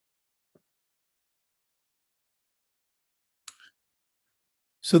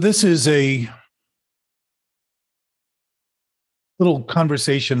So this is a little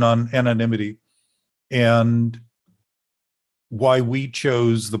conversation on anonymity and why we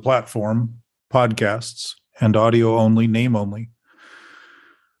chose the platform, podcasts and audio only, name only,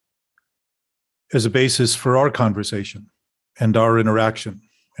 as a basis for our conversation and our interaction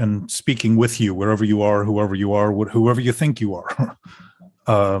and speaking with you, wherever you are, whoever you think you are.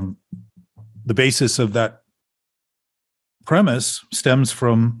 The basis of that premise stems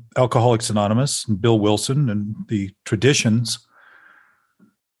from Alcoholics Anonymous and Bill Wilson and the traditions.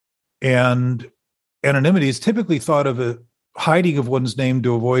 And anonymity is typically thought of a hiding of one's name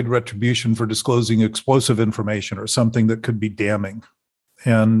to avoid retribution for disclosing explosive information or something that could be damning.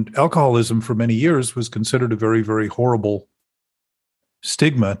 And alcoholism for many years was considered a very, very horrible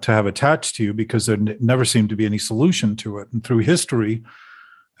stigma to have attached to you because there never seemed to be any solution to it. And through history,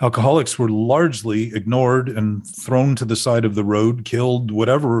 alcoholics were largely ignored and thrown to the side of the road, killed,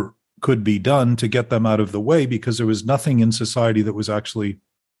 whatever could be done to get them out of the way, because there was nothing in society that was actually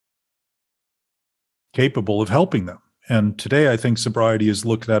capable of helping them. And today, I think sobriety is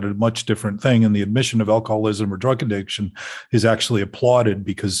looked at a much different thing, and the admission of alcoholism or drug addiction is actually applauded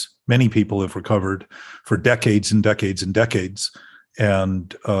because many people have recovered for decades and decades and decades.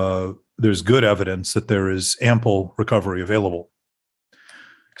 And there's good evidence that there is ample recovery available.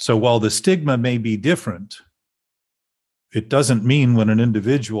 So while the stigma may be different, it doesn't mean when an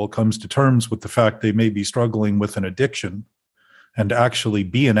individual comes to terms with the fact they may be struggling with an addiction and actually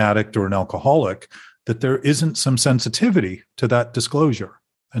be an addict or an alcoholic, that there isn't some sensitivity to that disclosure.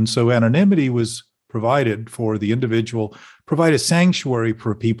 And so anonymity was provided for the individual, provide a sanctuary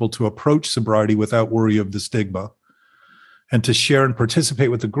for people to approach sobriety without worry of the stigma, and to share and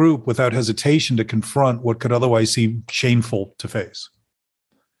participate with the group without hesitation to confront what could otherwise seem shameful to face.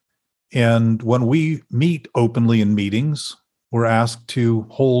 And when we meet openly in meetings, we're asked to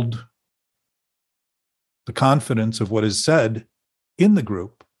hold the confidence of what is said in the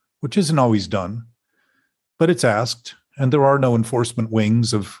group, which isn't always done, but it's asked. And there are no enforcement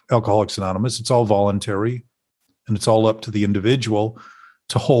wings of Alcoholics Anonymous. It's all voluntary, and it's all up to the individual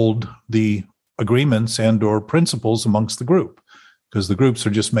to hold the agreements and or principles amongst the group, because the groups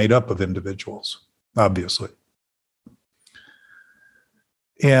are just made up of individuals, obviously.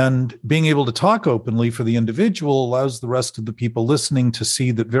 And being able to talk openly for the individual allows the rest of the people listening to see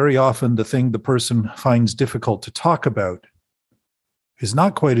that very often the thing the person finds difficult to talk about is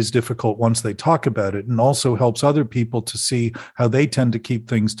not quite as difficult once they talk about it, and also helps other people to see how they tend to keep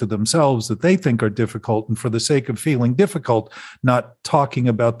things to themselves that they think are difficult, and for the sake of feeling difficult, not talking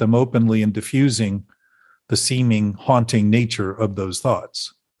about them openly and diffusing the seeming haunting nature of those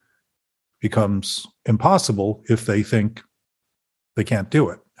thoughts becomes impossible if they think they can't do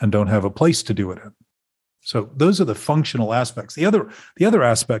it and don't have a place to do it in. So those are the functional aspects. The other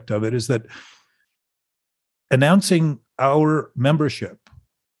aspect of it is that announcing our membership,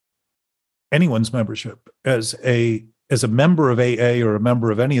 anyone's membership, as a member of AA or a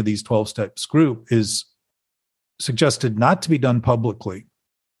member of any of these 12 steps group is suggested not to be done publicly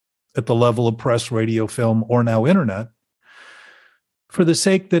at the level of press, radio, film, or now internet, for the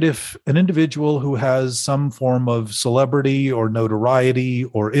sake that if an individual who has some form of celebrity or notoriety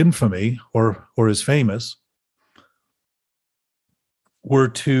or infamy or is famous were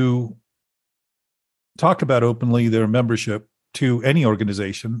to talk about openly their membership to any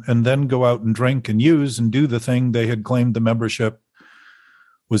organization and then go out and drink and use and do the thing they had claimed the membership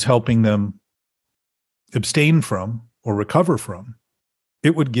was helping them abstain from or recover from,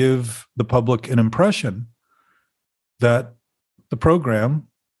 it would give the public an impression that the program,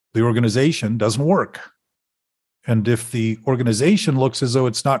 the organization, doesn't work. And if the organization looks as though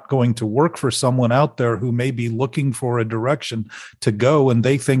it's not going to work for someone out there who may be looking for a direction to go and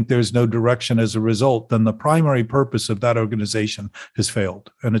they think there's no direction as a result, then the primary purpose of that organization has failed.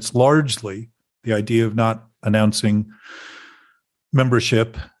 And it's largely the idea of not announcing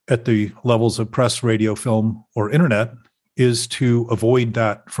membership at the levels of press, radio, film, or internet is to avoid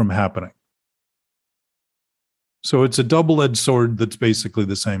that from happening. So it's a double-edged sword that's basically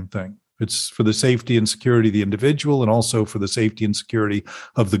the same thing. It's for the safety and security of the individual and also for the safety and security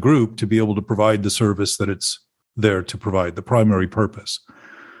of the group to be able to provide the service that it's there to provide, the primary purpose,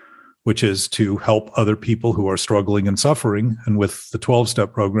 which is to help other people who are struggling and suffering. And with the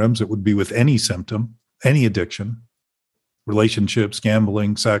 12-step programs, it would be with any symptom, any addiction, relationships,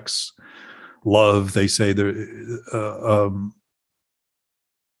 gambling, sex, love. They say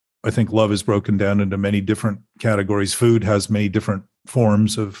I think love is broken down into many different categories. Food has many different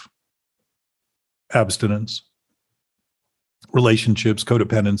forms of abstinence. relationships,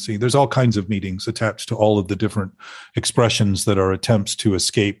 codependency. There's all kinds of meetings attached to all of the different expressions that are attempts to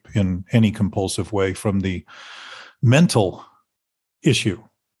escape in any compulsive way from the mental issue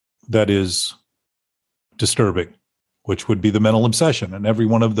that is disturbing, which would be the mental obsession. And every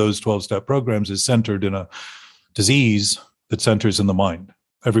one of those 12-step programs is centered in a disease that centers in the mind.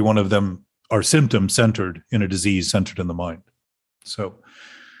 Every one of them are symptoms centered in a disease centered in the mind. So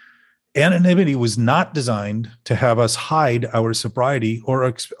anonymity was not designed to have us hide our sobriety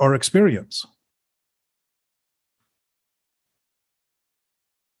or our experience,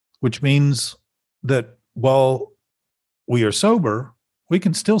 which means that while we are sober, we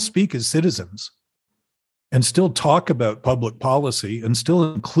can still speak as citizens and still talk about public policy and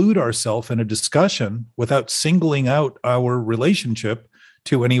still include ourselves in a discussion without singling out our relationship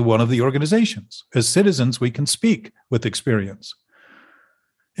to any one of the organizations. As citizens, we can speak with experience.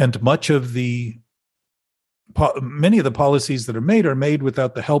 And many of the policies that are made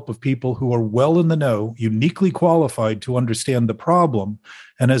without the help of people who are well in the know, uniquely qualified to understand the problem.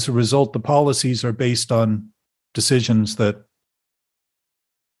 And as a result, the policies are based on decisions that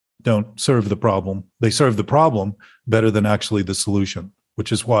don't serve the problem. They serve the problem better than actually the solution,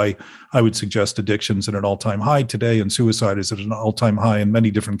 which is why I would suggest addiction's at an all-time high today and suicide is at an all-time high in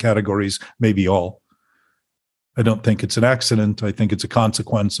many different categories, maybe all. I don't think it's an accident. I think it's a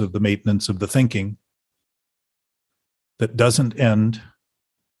consequence of the maintenance of the thinking that doesn't end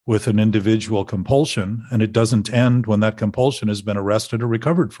with an individual compulsion, and it doesn't end when that compulsion has been arrested or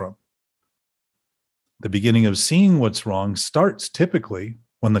recovered from. The beginning of seeing what's wrong starts typically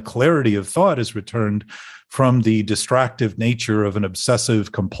when the clarity of thought is returned from the distractive nature of an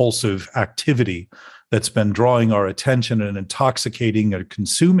obsessive compulsive activity that's been drawing our attention and intoxicating or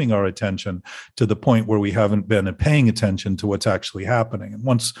consuming our attention to the point where we haven't been paying attention to what's actually happening. And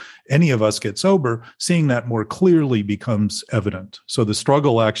once any of us get sober, seeing that more clearly becomes evident. So the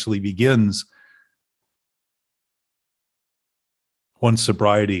struggle actually begins once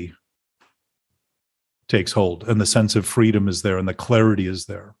sobriety takes hold and the sense of freedom is there and the clarity is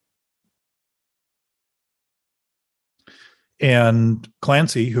there. And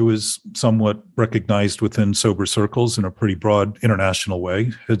Clancy, who is somewhat recognized within sober circles in a pretty broad international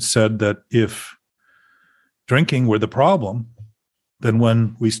way, had said that if drinking were the problem, then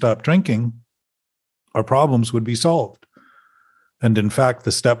when we stop drinking, our problems would be solved. And in fact,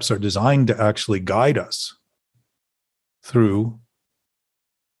 the steps are designed to actually guide us through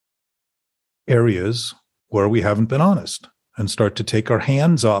areas where we haven't been honest and start to take our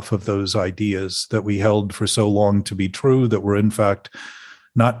hands off of those ideas that we held for so long to be true that were in fact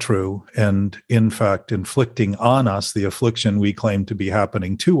not true, and in fact inflicting on us the affliction we claimed to be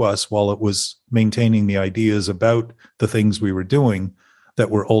happening to us while it was maintaining the ideas about the things we were doing that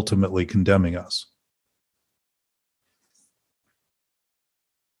were ultimately condemning us.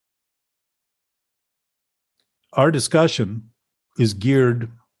 Our discussion is geared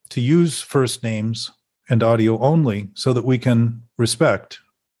to use first names and audio only so that we can respect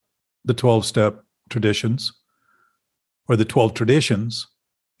the 12-step traditions or the 12 traditions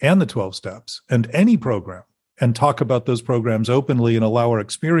and the 12 steps and any program, and talk about those programs openly and allow our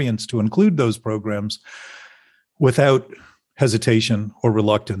experience to include those programs without hesitation or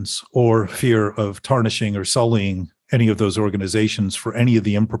reluctance or fear of tarnishing or sullying any of those organizations for any of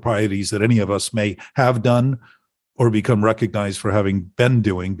the improprieties that any of us may have done or become recognized for having been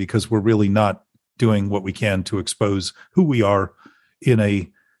doing, because we're really not doing what we can to expose who we are in a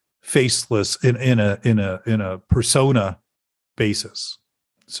faceless, in a persona basis.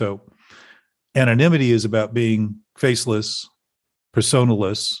 So anonymity is about being faceless,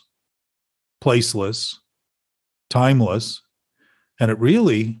 personaless, placeless, timeless, and it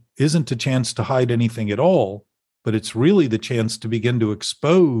really isn't a chance to hide anything at all, but it's really the chance to begin to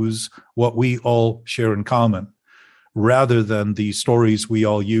expose what we all share in common, rather than the stories we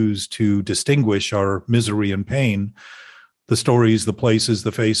all use to distinguish our misery and pain, the stories, the places,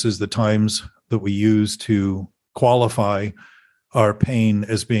 the faces, the times that we use to qualify our pain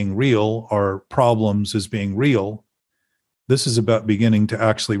as being real, our problems as being real. This is about beginning to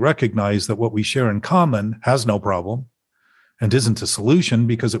actually recognize that what we share in common has no problem and isn't a solution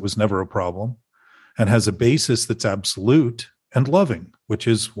because it was never a problem, and has a basis that's absolute and loving, which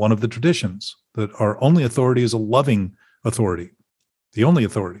is one of the traditions, that our only authority is a loving authority, the only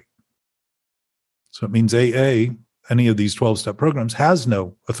authority. So it means AA, any of these 12-step programs, has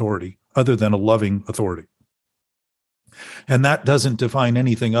no authority other than a loving authority. And that doesn't define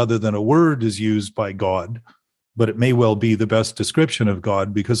anything other than a word is used by God, but it may well be the best description of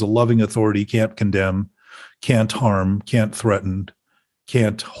God, because a loving authority can't condemn, can't harm, can't threaten,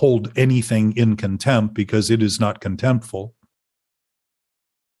 can't hold anything in contempt, because it is not contemptful.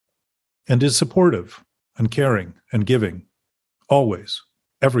 and is supportive and caring and giving, always,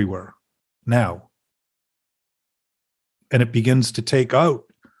 everywhere, now. And it begins to take out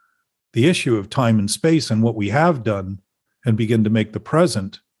the issue of time and space and what we have done and begin to make the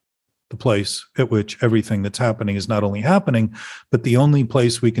present the place at which everything that's happening is not only happening, but the only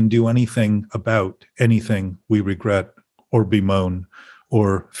place we can do anything about anything we regret or bemoan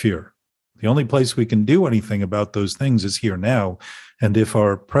or fear. The only place we can do anything about those things is here now. And if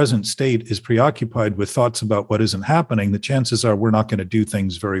our present state is preoccupied with thoughts about what isn't happening, the chances are we're not going to do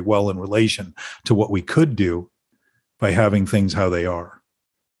things very well in relation to what we could do by having things how they are.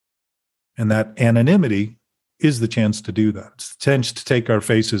 And that anonymity is the chance to do that. It's the chance to take our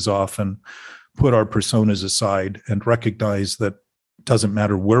faces off and put our personas aside and recognize that it doesn't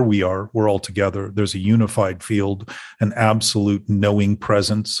matter where we are, we're all together. There's a unified field, an absolute knowing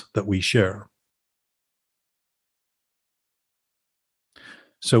presence that we share.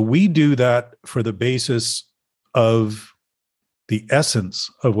 So we do that for the basis of the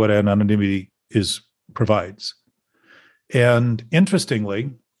essence of what anonymity provides. And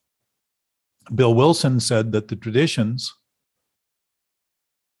interestingly, Bill Wilson said that the traditions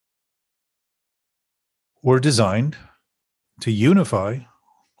were designed to unify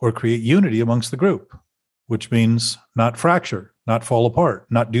or create unity amongst the group, which means not fracture, not fall apart,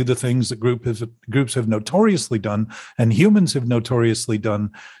 not do the things that groups have notoriously done and humans have notoriously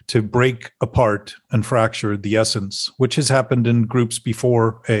done to break apart and fracture the essence, which has happened in groups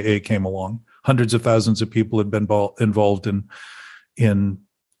before AA came along. Hundreds of thousands of people had been involved in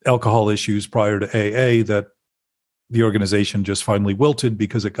alcohol issues prior to AA that the organization just finally wilted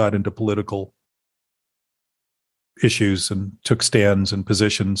because it got into political issues and took stands and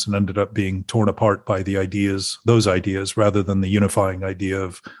positions and ended up being torn apart by those ideas, rather than the unifying idea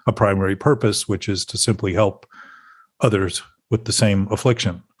of a primary purpose, which is to simply help others with the same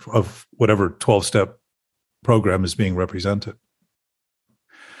affliction of whatever 12-step program is being represented.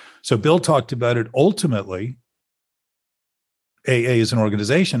 So Bill talked about it ultimately, AA as an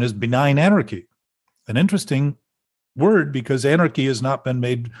organization, is benign anarchy. An interesting word, because anarchy has not been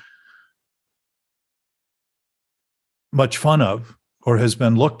made much fun of or has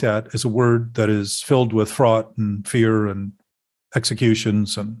been looked at as a word that is filled with fraught and fear and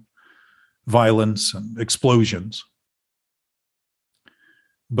executions and violence and explosions.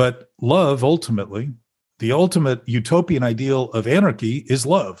 But love, ultimately, the ultimate utopian ideal of anarchy is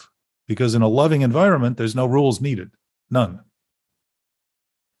love, because in a loving environment, there's no rules needed, none.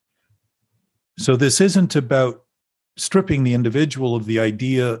 So this isn't about stripping the individual of the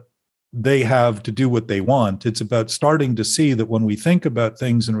idea they have to do what they want. It's about starting to see that when we think about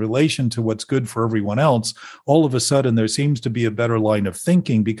things in relation to what's good for everyone else, all of a sudden there seems to be a better line of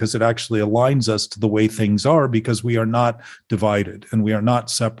thinking, because it actually aligns us to the way things are, because we are not divided and we are not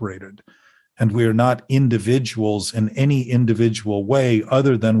separated and we are not individuals in any individual way,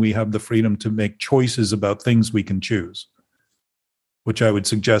 other than we have the freedom to make choices about things we can choose, which I would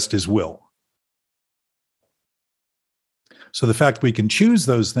suggest is will. So the fact we can choose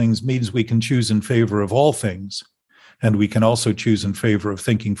those things means we can choose in favor of all things. And we can also choose in favor of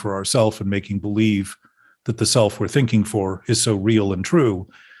thinking for ourselves and making believe that the self we're thinking for is so real and true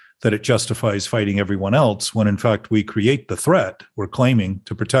that it justifies fighting everyone else, when in fact we create the threat we're claiming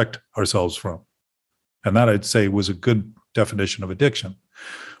to protect ourselves from. And that, I'd say, was a good definition of addiction.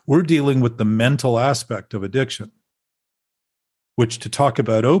 We're dealing with the mental aspect of addiction, which, to talk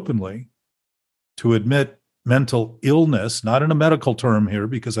about openly, to admit mental illness, not in a medical term here,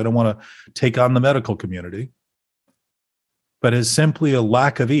 because I don't want to take on the medical community, but is simply a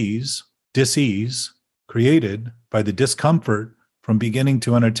lack of ease, dis-ease, created by the discomfort from beginning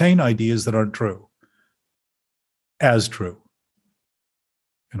to entertain ideas that aren't true, as true.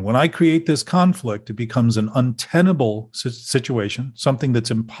 And when I create this conflict, it becomes an untenable situation, something that's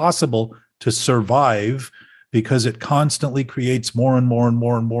impossible to survive, because it constantly creates more and more and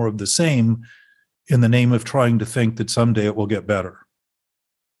more and more of the same, in the name of trying to think that someday it will get better.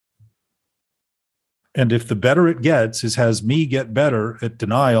 And if the better it gets has me get better at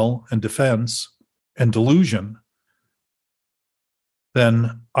denial and defense and delusion,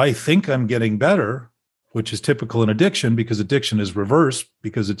 then I think I'm getting better, which is typical in addiction, because addiction is reverse,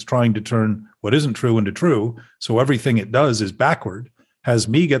 because it's trying to turn what isn't true into true. So everything it does is backward, has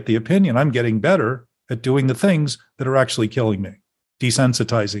me get the opinion I'm getting better at doing the things that are actually killing me,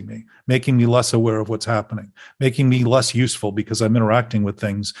 desensitizing me, making me less aware of what's happening, making me less useful because I'm interacting with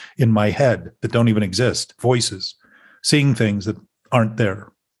things in my head that don't even exist, voices, seeing things that aren't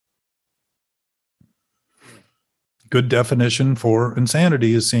there. Good definition for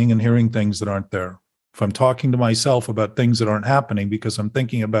insanity is seeing and hearing things that aren't there. If I'm talking to myself about things that aren't happening because I'm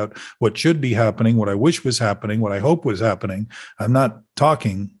thinking about what should be happening, what I wish was happening, what I hope was happening, I'm not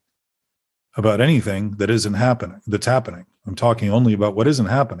talking about anything that isn't happening, that's happening. I'm talking only about what isn't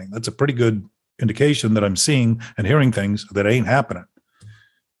happening. That's a pretty good indication that I'm seeing and hearing things that ain't happening.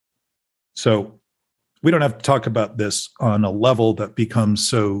 So we don't have to talk about this on a level that becomes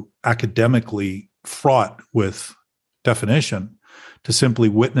so academically fraught with definition, to simply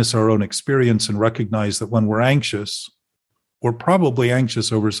witness our own experience and recognize that when we're anxious, we're probably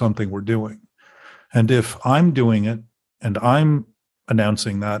anxious over something we're doing. And if I'm doing it and I'm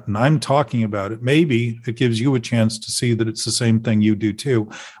announcing that and I'm talking about it, maybe it gives you a chance to see that it's the same thing you do too.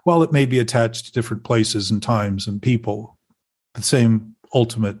 While it may be attached to different places and times and people, the same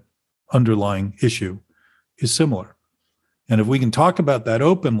ultimate underlying issue is similar. And if we can talk about that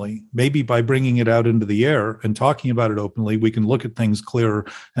openly, maybe by bringing it out into the air and talking about it openly, we can look at things clearer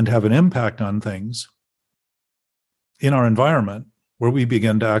and have an impact on things in our environment where we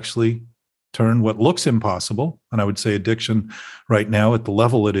begin to actually turn what looks impossible. And I would say addiction right now at the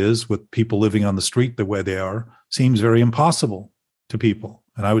level it is, with people living on the street the way they are, seems very impossible to people.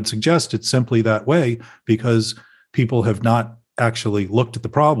 And I would suggest it's simply that way because people have not actually looked at the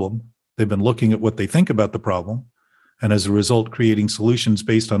problem. They've been looking at what they think about the problem, and as a result, creating solutions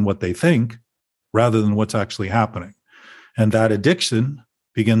based on what they think rather than what's actually happening. And that addiction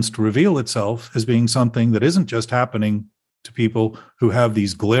begins to reveal itself as being something that isn't just happening to people who have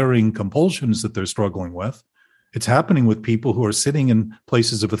these glaring compulsions that they're struggling with. It's happening with people who are sitting in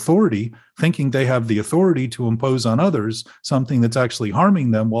places of authority, thinking they have the authority to impose on others something that's actually harming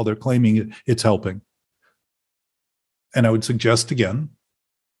them while they're claiming it's helping. And I would suggest again,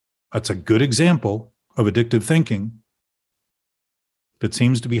 that's a good example of addictive thinking that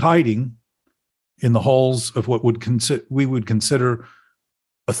seems to be hiding in the halls of what we would consider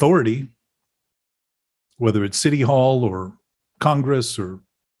authority, whether it's City Hall or Congress or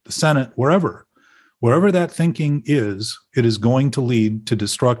the Senate, wherever that thinking is, it is going to lead to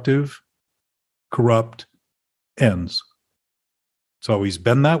destructive, corrupt ends. It's always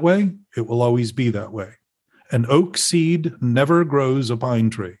been that way. It will always be that way. An oak seed never grows a pine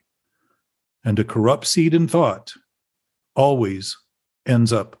tree, and a corrupt seed in thought always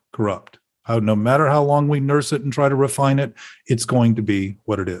ends up corrupt. No matter how long we nurse it and try to refine it, it's going to be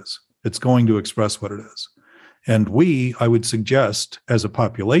what it is. It's going to express what it is. And we, I would suggest, as a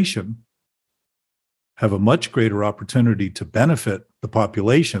population, have a much greater opportunity to benefit the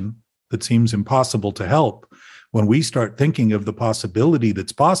population that seems impossible to help when we start thinking of the possibility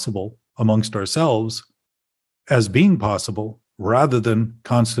that's possible amongst ourselves as being possible, rather than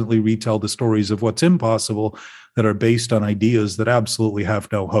constantly retell the stories of what's impossible that are based on ideas that absolutely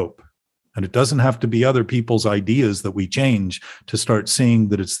have no hope. And it doesn't have to be other people's ideas that we change to start seeing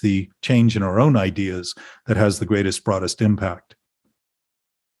that it's the change in our own ideas that has the greatest, broadest impact.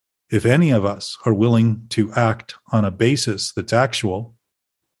 If any of us are willing to act on a basis that's actual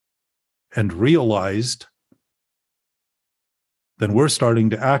and realized, then we're starting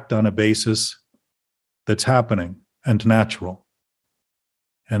to act on a basis that's happening and natural.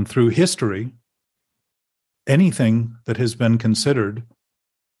 And through history, anything that has been considered,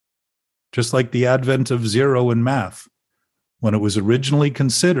 just like the advent of zero in math, when it was originally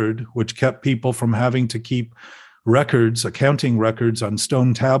considered, which kept people from having to keep records, accounting records on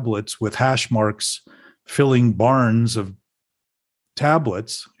stone tablets with hash marks filling barns of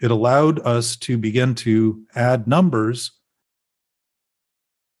tablets, it allowed us to begin to add numbers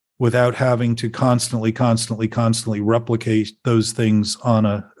without having to constantly replicate those things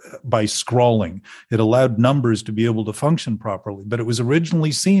by scrawling. It allowed numbers to be able to function properly, but it was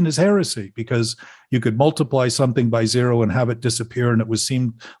originally seen as heresy because you could multiply something by zero and have it disappear, and it was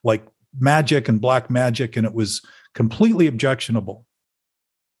seemed like magic and black magic, and it was completely objectionable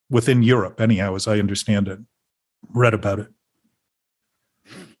within Europe, anyhow, as I understand it, read about it.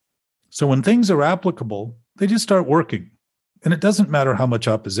 So when things are applicable, they just start working. And it doesn't matter how much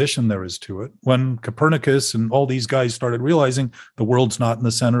opposition there is to it. When Copernicus and all these guys started realizing the world's not in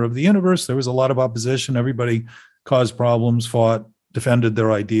the center of the universe, there was a lot of opposition. Everybody caused problems, fought, defended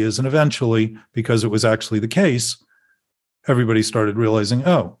their ideas. And eventually, because it was actually the case, everybody started realizing,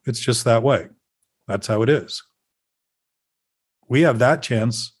 oh, it's just that way. That's how it is. We have that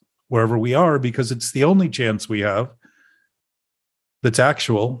chance wherever we are because it's the only chance we have that's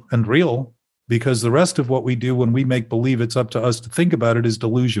actual and real, because the rest of what we do when we make believe it's up to us to think about it is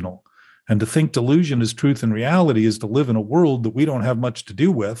delusional. And to think delusion is truth and reality is to live in a world that we don't have much to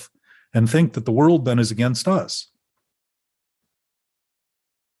do with and think that the world then is against us.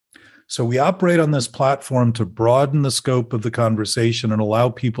 So we operate on this platform to broaden the scope of the conversation and allow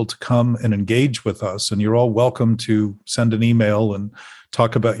people to come and engage with us. And you're all welcome to send an email and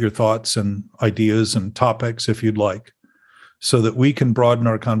talk about your thoughts and ideas and topics if you'd like, so that we can broaden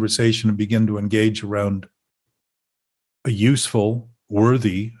our conversation and begin to engage around a useful,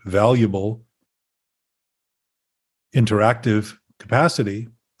 worthy, valuable, interactive capacity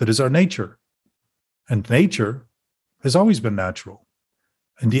that is our nature. And nature has always been natural.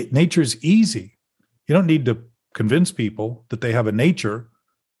 And nature is easy. You don't need to convince people that they have a nature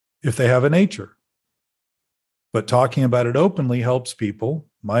if they have a nature. But talking about it openly helps people,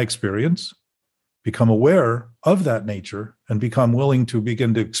 my experience, become aware of that nature and become willing to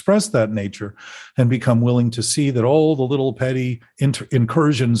begin to express that nature and become willing to see that all the little petty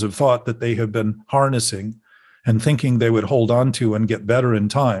incursions of thought that they have been harnessing and thinking they would hold on to and get better in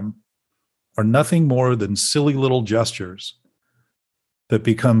time are nothing more than silly little gestures that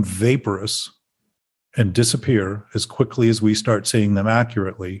become vaporous and disappear as quickly as we start seeing them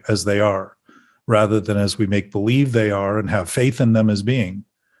accurately as they are, rather than as we make believe they are and have faith in them as being,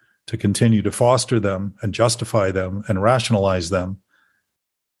 to continue to foster them and justify them and rationalize them.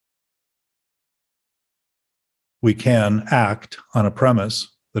 We can act on a premise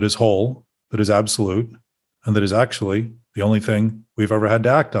that is whole, that is absolute, and that is actually the only thing we've ever had to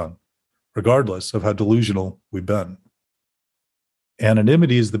act on, regardless of how delusional we've been.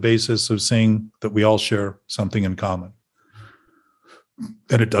 Anonymity is the basis of saying that we all share something in common.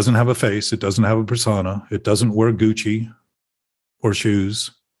 And it doesn't have a face, it doesn't have a persona, it doesn't wear Gucci or shoes.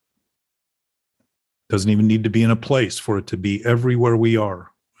 It doesn't even need to be in a place for it to be everywhere we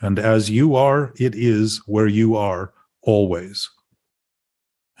are. And as you are, it is where you are always.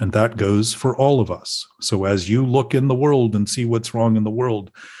 And that goes for all of us. So as you look in the world and see what's wrong in the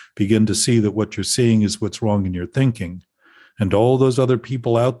world, begin to see that what you're seeing is what's wrong in your thinking. And all those other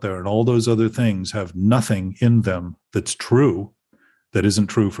people out there and all those other things have nothing in them that's true that isn't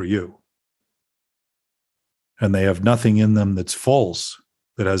true for you. And they have nothing in them that's false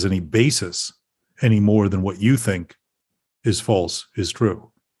that has any basis any more than what you think is false is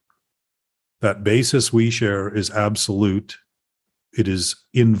true. That basis we share is absolute. It is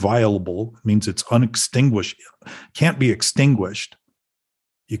inviolable. It means it's unextinguished. Can't be extinguished.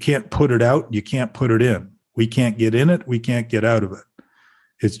 You can't put it out. You can't put it in. We can't get in it. We can't get out of it.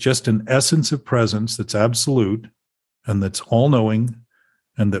 It's just an essence of presence that's absolute and that's all-knowing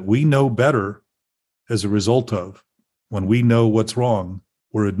and that we know better as a result of. When we know what's wrong,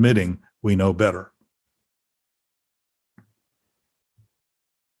 we're admitting we know better.